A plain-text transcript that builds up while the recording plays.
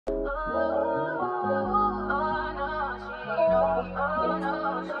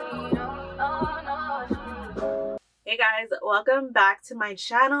Hey guys, welcome back to my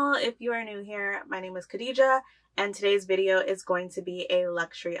channel. If you are new here, my name is Khadija and today's video is going to be a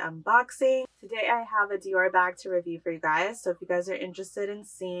luxury unboxing. Today I have a Dior bag to review for you guys, so if you guys are interested in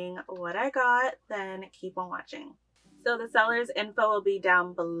seeing what I got, then keep on watching. So the seller's info will be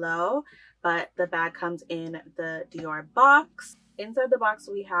down below, but the bag comes in the Dior box. Inside the box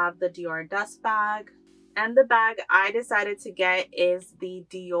we have the Dior dust bag. And the bag I decided to get is the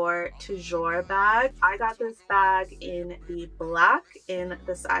Dior Toujours bag. I got this bag in the black in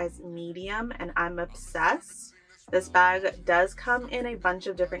the size medium and I'm obsessed. This bag does come in a bunch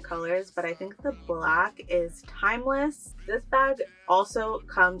of different colors, but I think the black is timeless. This bag also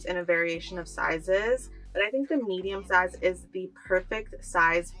comes in a variation of sizes, but I think the medium size is the perfect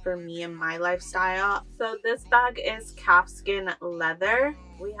size for me and my lifestyle. So this bag is calfskin leather.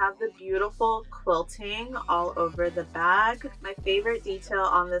 We have the beautiful quilting all over the bag. My favorite detail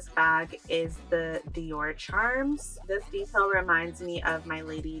on this bag is the Dior charms. This detail reminds me of my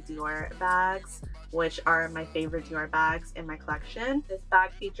Lady Dior bags, which are my favorite Dior bags in my collection. This bag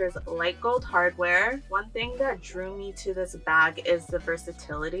features light gold hardware. One thing that drew me to this bag is the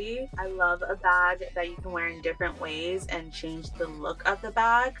versatility. I love a bag that you can wear in different ways and change the look of the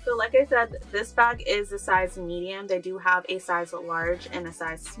bag. So like I said, this bag is a size medium. They do have a size large and a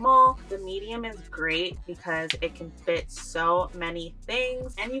size small. The medium is great because it can fit so many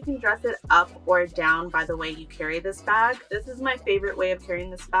things and you can dress it up or down by the way you carry this bag. This is my favorite way of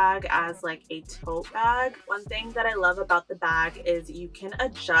carrying this bag as like a tote bag. One thing that I love about the bag is you can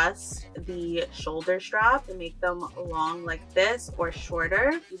adjust the shoulder strap to make them long like this or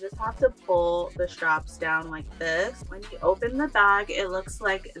shorter. You just have to pull the straps down like this. When you open the bag, it looks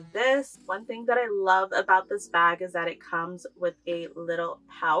like this. One thing that I love about this bag is that it comes with a little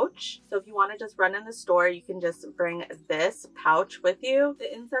pouch. So if you want to just run in the store, you can just bring this pouch with you.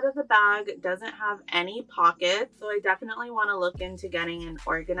 The inside of the bag doesn't have any pockets, so I definitely want to look into getting an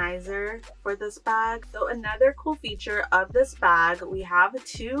organizer for this bag. So another cool feature of this bag, we have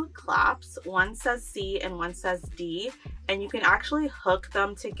two claps. One says C and one says D, and you can actually hook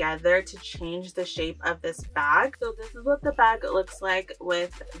them together to change the shape of this bag. So this is what the bag looks like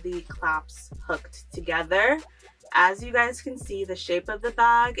with the claps hooked together. As you guys can see, the shape of the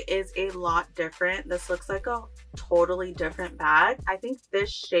bag is a lot different. This looks like a totally different bag. I think this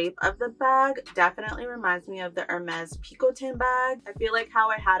shape of the bag definitely reminds me of the Hermes Picotin bag. I feel like how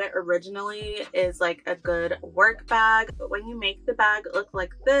I had it originally is like a good work bag, but when you make the bag look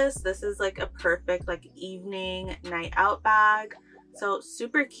like this is like a perfect like evening night out bag. So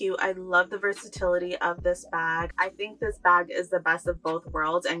super cute. I love the versatility of this bag. I think this bag is the best of both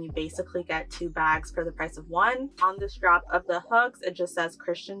worlds and you basically get two bags for the price of one. On the strap of the hooks, it just says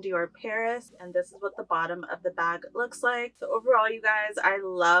Christian Dior Paris, and this is what the bottom of the bag looks like. So overall, you guys, I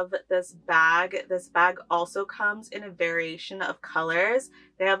love this bag. This bag also comes in a variation of colors.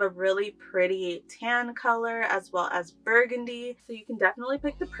 They have a really pretty tan color as well as burgundy, so you can definitely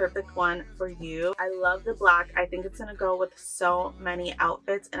pick the perfect one for you. I love the black. I think it's gonna go with so many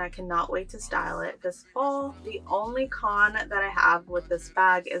outfits and I cannot wait to style it this fall. The only con that I have with this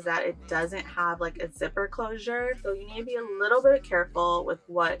bag is that it doesn't have like a zipper closure, so you need to be a little bit careful with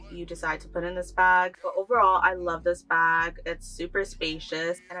what you decide to put in this bag. But overall, I love this bag. It's super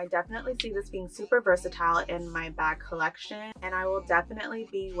spacious and I definitely see this being super versatile in my bag collection, and I will definitely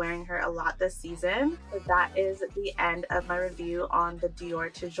be wearing her a lot this season. So that is the end of my review on the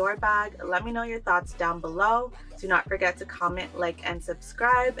Dior Toujours bag. Let me know your thoughts down below. Do not forget to comment, like, and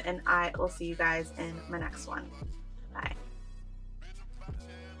subscribe, and I will see you guys in my next one.